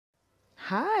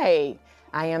Hi,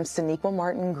 I am Sonequa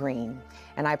Martin Green,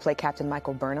 and I play Captain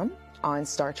Michael Burnham on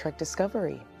Star Trek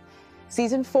Discovery.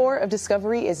 Season 4 of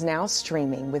Discovery is now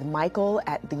streaming with Michael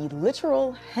at the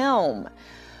literal helm.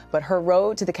 But her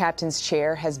road to the captain's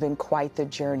chair has been quite the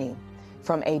journey.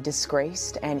 From a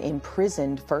disgraced and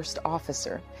imprisoned first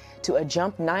officer to a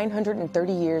jump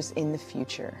 930 years in the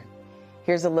future.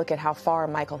 Here's a look at how far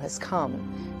Michael has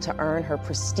come to earn her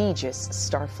prestigious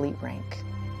Starfleet rank.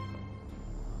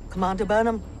 Commander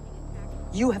Burnham,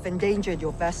 you have endangered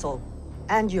your vessel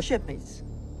and your shipmates.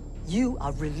 You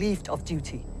are relieved of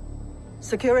duty.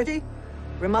 Security,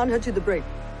 remand her to the brig.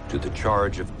 To the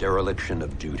charge of dereliction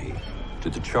of duty. To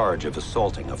the charge of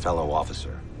assaulting a fellow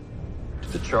officer. To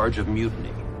the charge of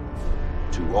mutiny.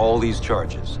 To all these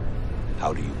charges,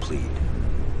 how do you plead?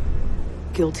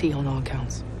 Guilty on all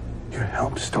counts. You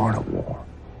helped start a war.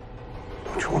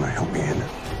 Don't you want to help me end it?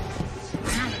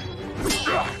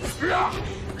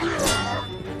 It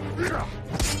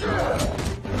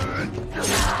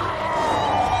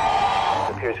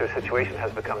appears your situation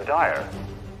has become dire.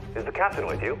 Is the captain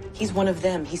with you? He's one of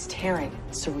them. He's Terran.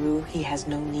 Saru, he has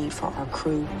no need for our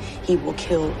crew. He will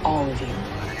kill all of you.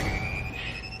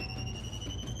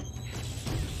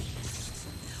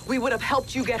 We would have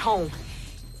helped you get home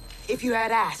if you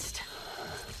had asked.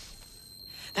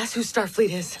 That's who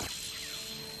Starfleet is.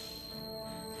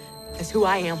 That's who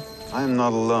I am. I am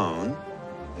not alone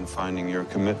in finding your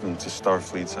commitment to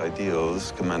Starfleet's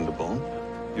ideals commendable.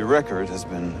 Your record has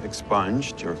been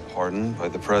expunged. Your pardon by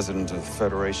the President of the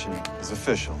Federation is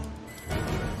official.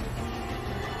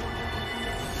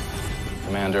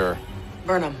 Commander...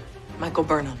 Burnham. Michael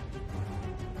Burnham.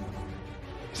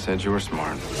 Said you were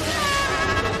smart.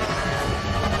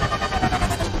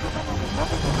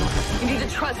 You need to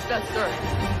trust us, sir.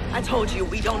 I told you,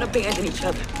 we don't abandon each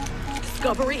other.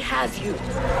 Discovery has you.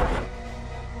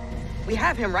 We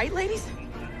have him, right, ladies?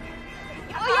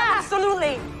 Oh, yeah,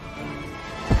 absolutely.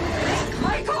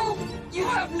 Michael, you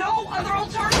have no other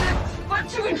alternative but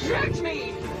to eject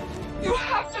me. You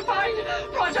have to find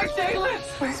Project Daedalus.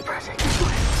 Where's Project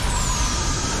Daedalus?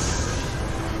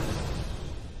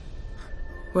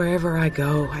 Wherever I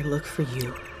go, I look for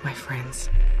you, my friends.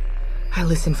 I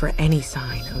listen for any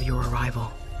sign of your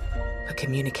arrival. But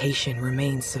communication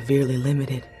remains severely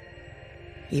limited.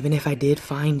 Even if I did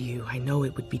find you, I know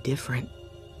it would be different.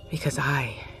 Because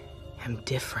I am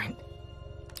different.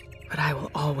 But I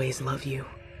will always love you.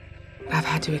 I've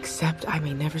had to accept I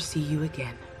may never see you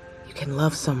again. You can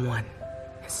love someone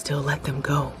and still let them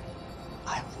go.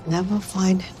 I will never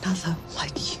find another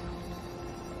like you.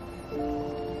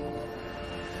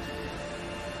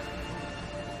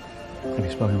 Have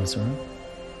you spoken with Saru?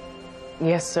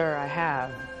 Yes, sir, I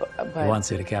have. But I want to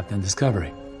see the Captain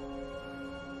Discovery.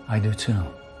 I do too.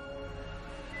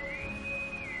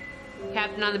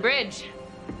 Captain on the bridge.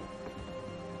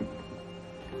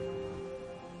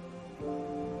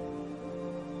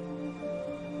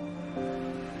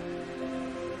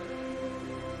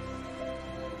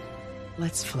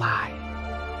 Let's fly.